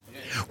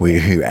We're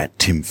here at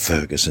Tim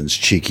Ferguson's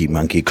Cheeky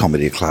Monkey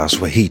comedy class,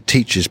 where he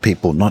teaches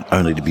people not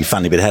only to be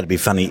funny, but how to be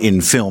funny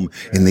in film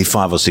in the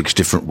 5 or 6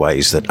 different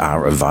ways that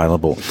are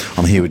available.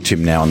 I'm here with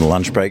Tim now on the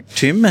lunch break.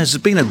 Tim, has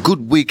it been a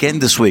good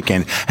weekend this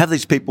weekend? Have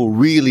these people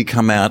really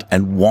come out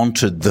and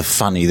wanted the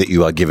funny that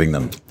you are giving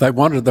them? They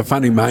wanted the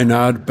funny,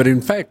 Maynard, but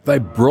in fact, they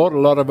brought a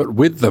lot of it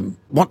with them.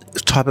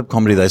 What type of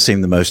comedy they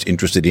seem the most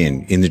interested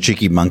in? In the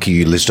Cheeky Monkey,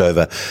 you list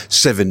over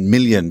 7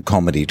 million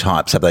comedy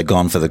types. Have they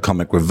gone for the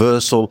comic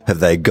reversal? Have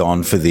they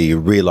gone for the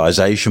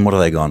realisation? What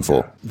have they gone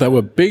for? They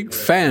were big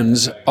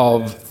fans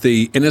of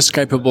the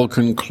inescapable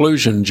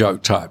conclusion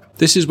joke type.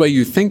 This is where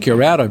you think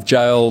you're out of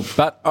jail,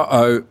 but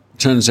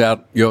turns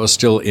out you're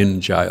still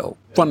in jail.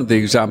 One of the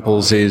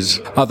examples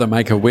is the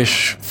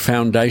Make-A-Wish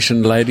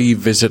Foundation lady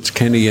visits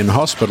Kenny in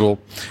hospital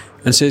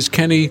and says,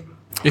 "Kenny,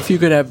 if you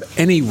could have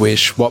any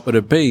wish, what would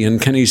it be?" And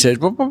Kenny says,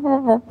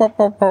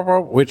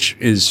 which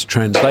is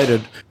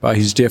translated by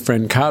his dear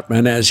friend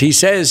Cartman as, he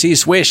says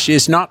his wish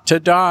is not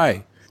to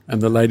die. And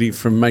the lady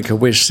from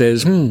Make-A-Wish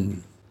says,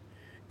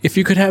 if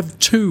you could have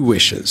 2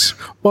 wishes,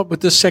 what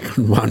would the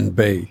second one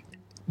be?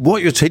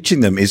 What you're teaching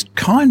them is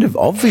kind of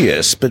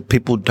obvious, but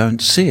people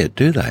don't see it,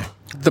 do they?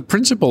 The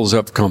principles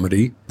of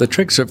comedy, the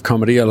tricks of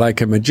comedy are like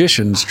a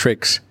magician's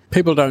tricks.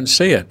 People don't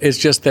see it. It's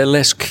just they're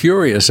less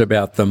curious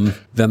about them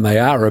than they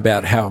are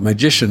about how a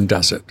magician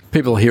does it.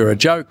 People hear a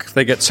joke,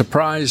 they get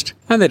surprised,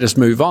 and they just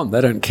move on. They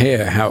don't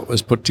care how it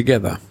was put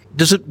together.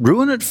 Does it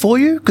ruin it for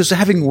you? Because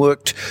having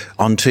worked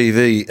on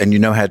TV and you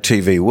know how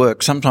TV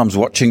works, sometimes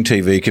watching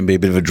TV can be a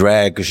bit of a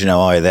drag because you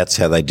know, that's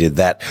how they did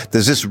that.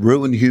 Does this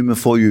ruin humour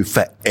for you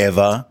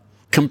forever?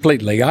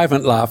 Completely. I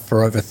haven't laughed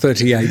for over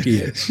 38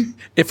 years.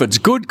 If it's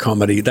good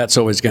comedy, that's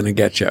always going to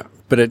get you.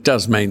 But it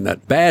does mean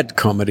that bad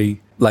comedy,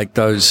 like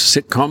those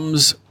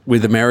sitcoms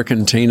with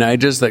American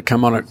teenagers that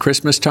come on at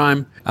Christmas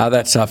time,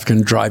 that stuff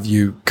can drive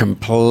you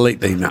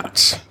completely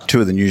nuts.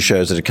 2 of the new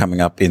shows that are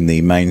coming up in the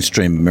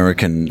mainstream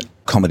American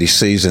comedy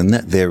season,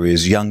 there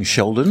is Young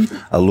Sheldon,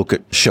 a look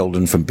at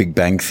Sheldon from Big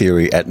Bang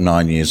Theory at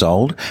 9 years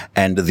old,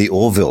 and The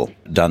Orville,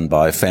 done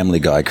by Family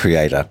Guy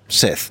creator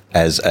Seth,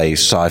 as a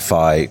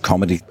sci-fi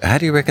comedy. How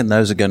do you reckon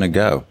those are going to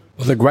go?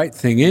 Well, the great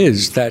thing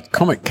is that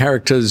comic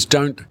characters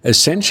don't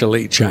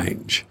essentially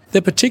change.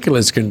 Their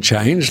particulars can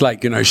change,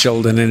 like,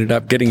 Sheldon ended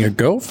up getting a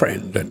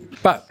girlfriend.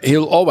 But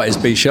he'll always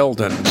be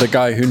Sheldon, the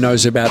guy who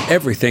knows about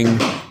everything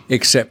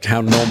except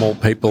how normal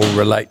people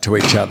relate to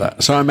each other.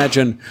 So I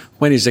imagine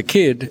when he's a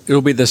kid,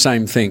 it'll be the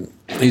same thing.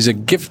 He's a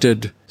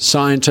gifted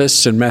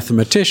scientist and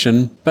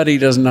mathematician, but he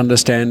doesn't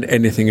understand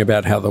anything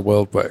about how the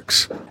world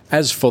works.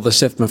 As for the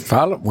Seth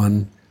MacFarlane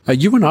one,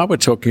 you and I were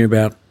talking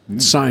about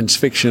science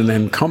fiction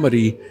and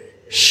comedy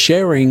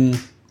sharing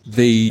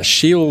the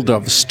shield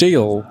of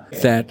steel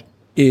that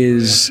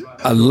is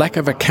a lack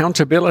of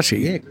accountability.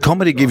 Yeah,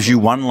 comedy gives you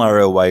one layer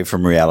away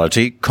from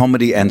reality.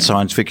 Comedy and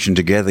science fiction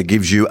together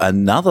gives you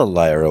another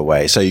layer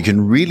away. So you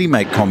can really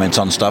make comments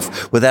on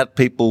stuff without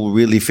people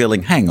really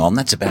feeling, hang on,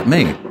 that's about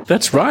me.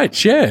 That's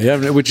right,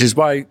 yeah, which is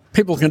why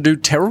people can do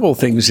terrible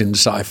things in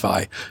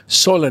sci-fi.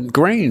 Soylent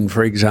Green,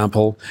 for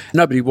example,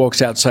 nobody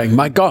walks out saying,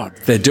 my God,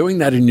 they're doing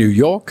that in New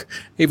York,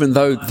 even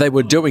though they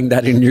were doing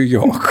that in New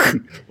York.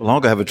 Well,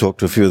 I'll go have a talk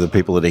to a few of the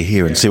people that are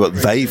here and see what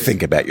they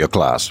think about your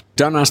class.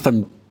 Don't ask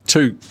them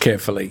too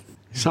carefully.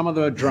 Some of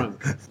them are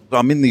drunk.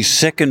 I'm in the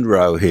second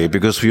row here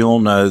because we all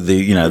know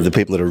the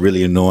people that are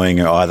really annoying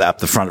are either up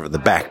the front or at the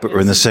back, but we're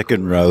in the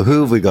second row.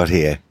 Who have we got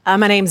here?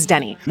 My name's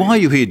Danny. Why are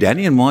you here,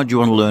 Danny, and why do you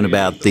want to learn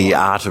about the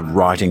art of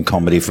writing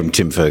comedy from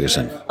Tim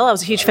Ferguson? Well, I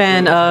was a huge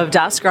fan of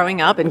Das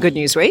growing up and Good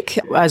News Week.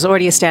 I was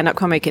already a stand-up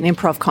comic and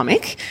improv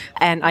comic,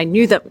 and I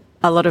knew that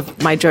a lot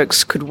of my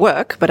jokes could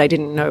work, but I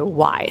didn't know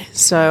why.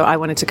 So I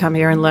wanted to come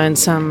here and learn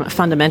some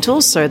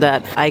fundamentals so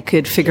that I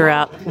could figure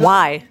out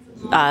why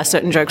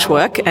certain jokes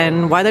work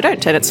and why they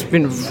don't, and it's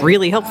been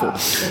really helpful.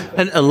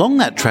 And along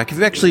that track, have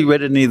you actually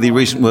read any of the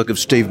recent work of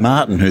Steve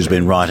Martin, who's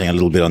been writing a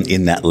little bit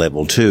in that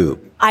level too?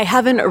 I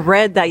haven't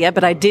read that yet,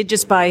 but I did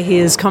just buy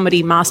his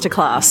comedy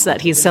masterclass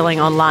that he's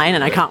selling online,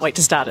 and I can't wait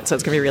to start it, so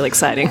it's going to be really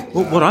exciting.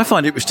 Well, what I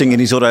find interesting in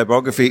his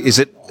autobiography is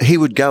that he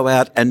would go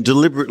out and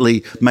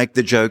deliberately make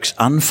the jokes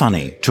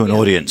unfunny to an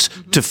audience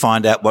to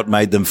find out what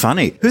made them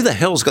funny. Who the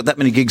hell's got that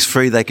many gigs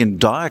free they can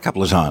die a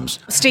couple of times?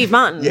 Steve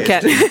Martin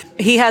can.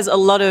 He has a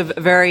lot of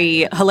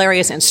very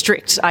hilarious and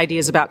strict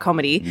ideas about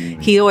comedy.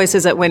 He always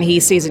says that when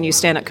he sees a new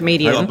stand-up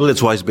comedian... Well,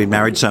 that's why he's been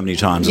married so many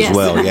times as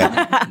well,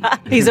 yeah.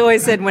 He's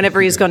always said whenever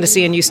he's gone to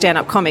see a new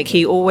stand-up comic,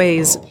 he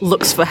always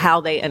looks for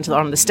how they enter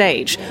on the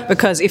stage,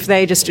 because if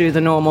they just do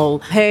the normal,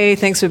 hey,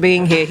 thanks for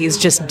being here, he's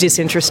just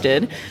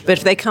disinterested. But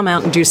if they come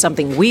out and do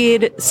something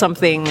weird,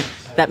 something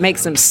that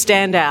makes them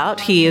stand out,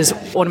 he is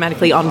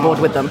automatically on board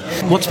with them.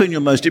 What's been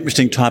your most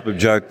interesting type of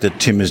joke that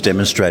Tim has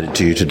demonstrated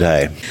to you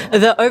today?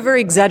 The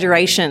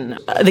over-exaggeration,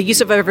 the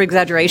use of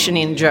over-exaggeration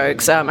in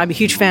jokes. I'm a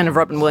huge fan of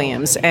Robin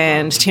Williams,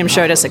 and Tim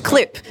showed us a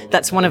clip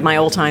that's one of my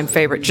all-time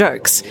favourite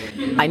jokes.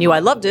 I knew I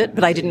loved it,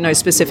 but I didn't know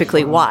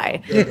specifically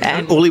why.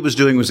 And all he was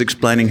doing was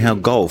explaining how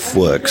golf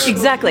works.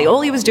 Exactly.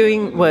 All he was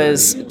doing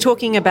was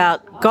talking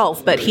about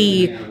golf, but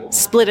he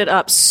split it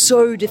up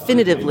so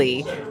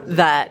definitively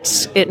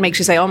that it makes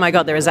you say, oh my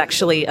God, there is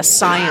actually a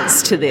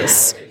science to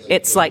this.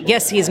 It's like,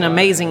 yes, he's an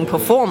amazing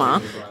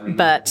performer,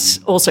 but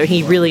also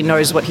he really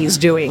knows what he's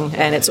doing,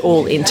 and it's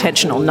all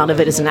intentional. None of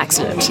it is an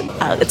accident.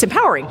 It's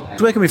empowering.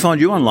 Where can we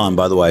find you online,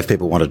 by the way, if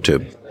people wanted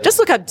to? Just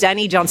look up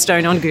Danny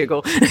Johnstone on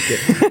Google.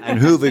 And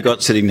who have we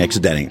got sitting next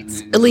to Danny?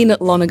 Alina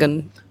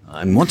Lonergan.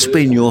 And what's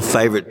been your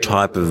favourite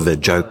type of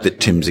joke that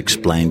Tim's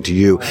explained to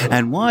you?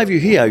 And why are you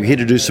here? Are you here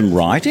to do some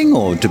writing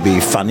or to be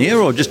funnier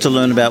or just to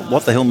learn about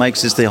what the hell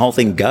makes the whole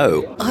thing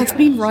go? I've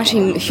been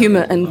writing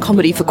humour and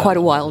comedy for quite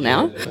a while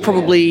now,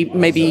 probably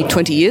maybe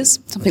 20 years,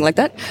 something like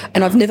that,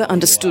 and I've never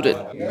understood it.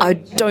 I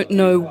don't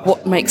know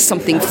what makes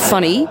something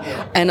funny,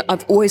 and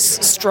I've always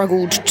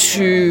struggled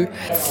to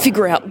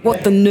figure out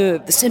what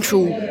the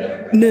central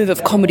nerve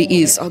of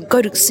comedy is. I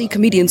go to see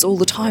comedians all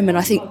the time and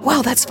I think,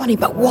 wow, that's funny,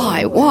 but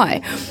why?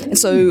 Why? And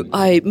so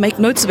I make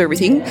notes of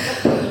everything.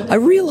 I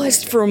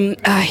realised from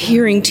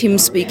hearing Tim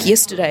speak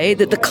yesterday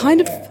that the kind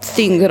of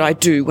thing that I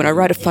do when I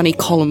write a funny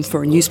column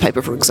for a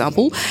newspaper, for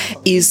example,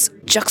 is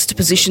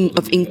juxtaposition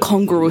of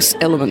incongruous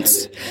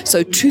elements.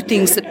 So two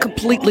things that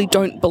completely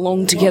don't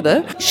belong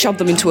together, shove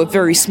them into a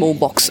very small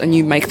box and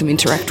you make them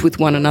interact with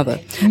one another.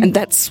 And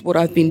that's what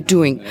I've been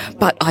doing.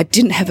 But I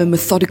didn't have a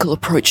methodical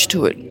approach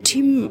to it.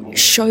 Tim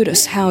showed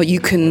us how you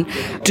can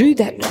do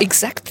that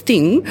exact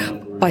thing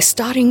by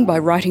starting by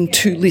writing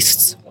two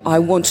lists. I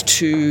want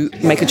to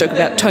make a joke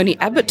about Tony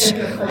Abbott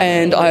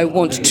and I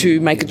want to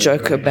make a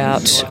joke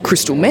about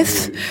crystal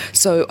meth.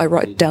 So I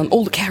write down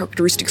all the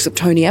characteristics of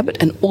Tony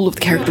Abbott and all of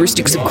the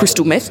characteristics of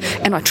crystal meth,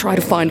 and I try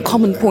to find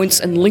common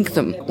points and link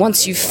them.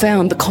 Once you've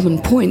found the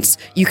common points,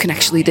 you can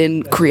actually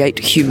then create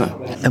humour.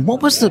 And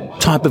what was the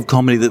type of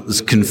comedy that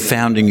was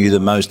confounding you the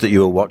most that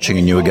you were watching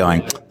and you were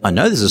going, I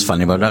know this is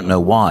funny, but I don't know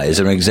why? Is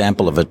there an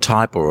example of a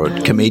type or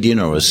a comedian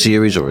or a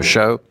series or a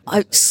show?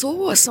 I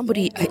saw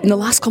somebody in the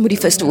last comedy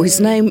festival. His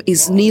name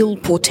is Neil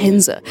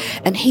Portenza,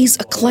 and he's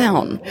a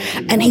clown,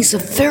 and he's a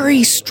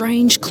very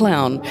strange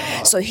clown.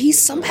 So he's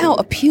somehow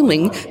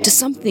appealing to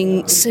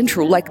something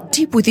central, like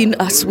deep within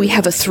us we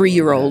have a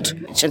 3-year-old,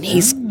 and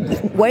he's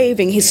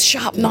waving his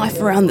sharp knife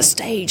around the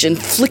stage and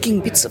flicking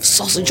bits of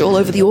sausage all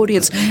over the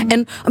audience.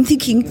 And I'm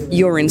thinking,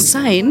 you're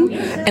insane,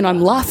 and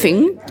I'm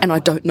laughing, and I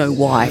don't know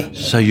why.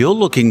 So you're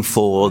looking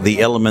for the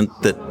element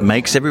that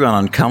makes everyone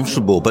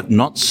uncomfortable, but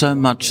not so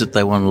much that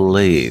they want to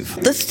leave.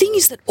 The thing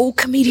is that all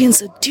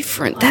comedians are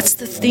different. That's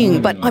the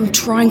thing. But I'm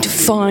trying to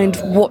find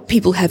what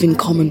people have in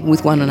common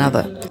with one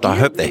another. I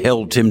hope the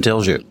hell Tim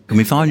tells you. Can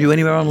we find you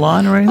anywhere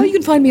online or anything? Oh, you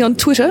can find me on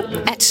Twitter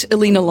at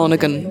Alina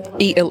Lonergan,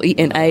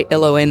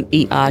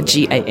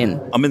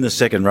 ELENALONERGAN. I'm in the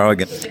second row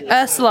again.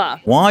 Ursula.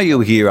 Why are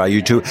you here? Are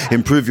you to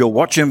improve your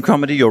watching of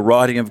comedy, your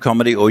writing of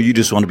comedy, or you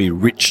just want to be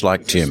rich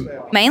like Tim?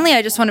 Mainly,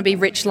 I just want to be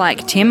rich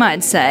like Tim,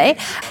 I'd say.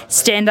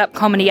 Stand-up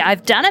comedy,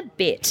 I've done a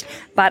bit,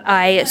 but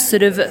I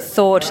sort of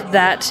thought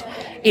that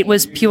it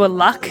was pure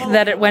luck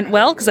that it went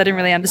well because I didn't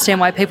really understand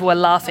why people were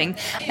laughing.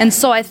 And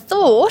so I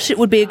thought it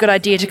would be a good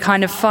idea to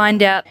kind of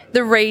find out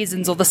the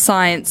reasons or the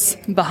science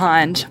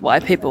behind why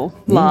people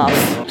laugh.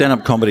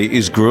 Stand-up comedy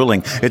is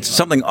grueling. It's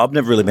something I've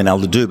never really been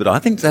able to do, but I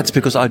think that's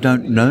because I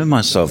don't know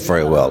myself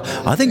very well.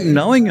 I think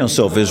knowing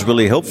yourself is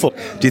really helpful.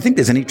 Do you think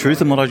there's any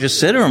truth in what I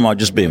just said, or am I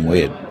just being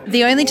weird?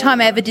 The only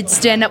time I ever did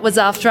stand-up was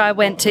after I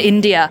went to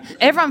India.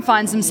 Everyone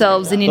finds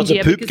themselves in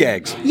India. Lots of poop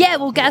gags. Yeah,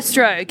 well,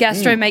 gastro.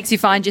 Gastro makes you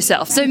find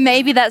yourself. So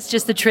maybe that's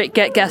just the trick,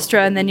 get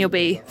gastro and then you'll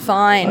be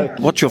fine.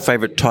 What's your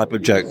favourite type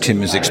of joke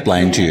Tim has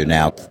explained to you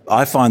now?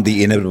 I find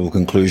the inevitable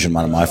conclusion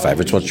one of my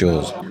favourites. What's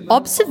yours?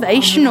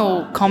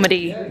 Observational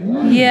comedy.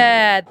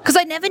 Yeah, because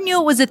I never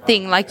knew it was a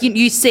thing. Like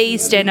you see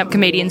stand-up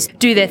comedians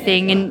do their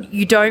thing and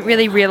you don't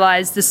really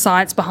realise the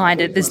science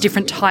behind it. There's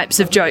different types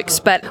of jokes,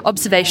 but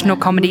observational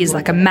comedy is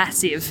like a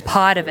massive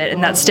part of it,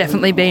 and that's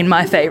definitely been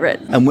my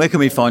favourite. And where can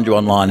we find you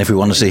online if we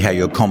want to see how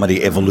your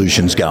comedy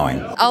evolution's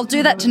going? I'll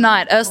do that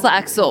tonight. Ursula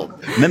Axel.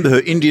 Remember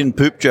her Indian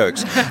poop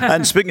jokes.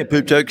 And speaking of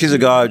poop jokes, here's a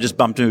guy I just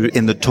bumped into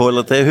in the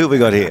toilet there. Who have we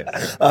got here?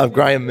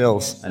 Graham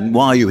Mills. And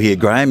why are you here,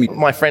 Graham?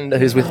 My friend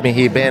who's with me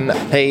here, Ben,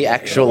 he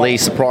actually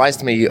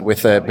surprised me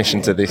with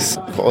admission to this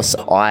course.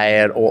 I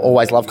had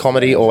always loved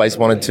comedy, always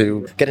wanted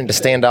to get into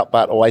stand-up,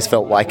 but always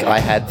felt like I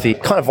had the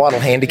kind of vital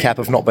handicap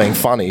of not being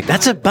funny.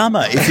 That's a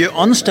bummer. If you're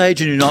on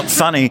stage and you're not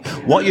funny,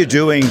 what you're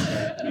doing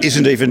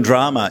isn't even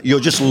drama. You're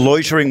just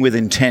loitering with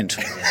intent.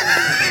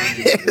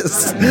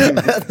 Yes,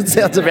 that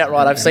sounds about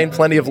right. I've seen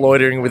plenty of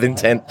loitering with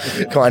intent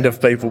kind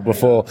of people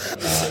before.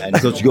 And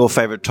because your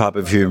favourite type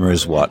of humour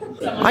is what?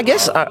 I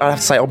guess I'd have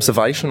to say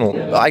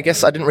observational. I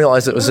guess I didn't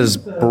realise it was as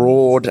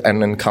broad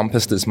and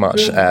encompassed as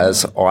much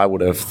as I would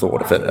have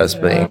thought of it as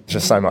being.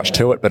 Just so much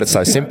to it, but it's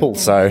so simple.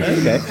 So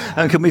okay.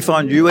 And can we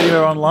find you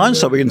anywhere online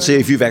so we can see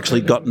if you've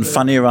actually gotten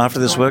funnier after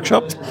this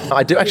workshop?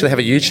 I do actually have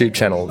a YouTube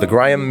channel, the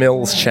Graham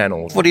Mills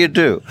channel. What do you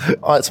do?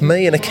 It's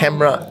me and a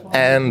camera,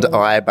 and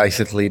I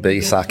basically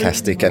be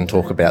sarcastic and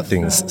talk about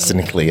things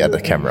cynically at the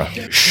camera.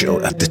 Sure,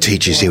 the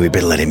teacher's here. We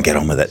better let him get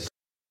on with it.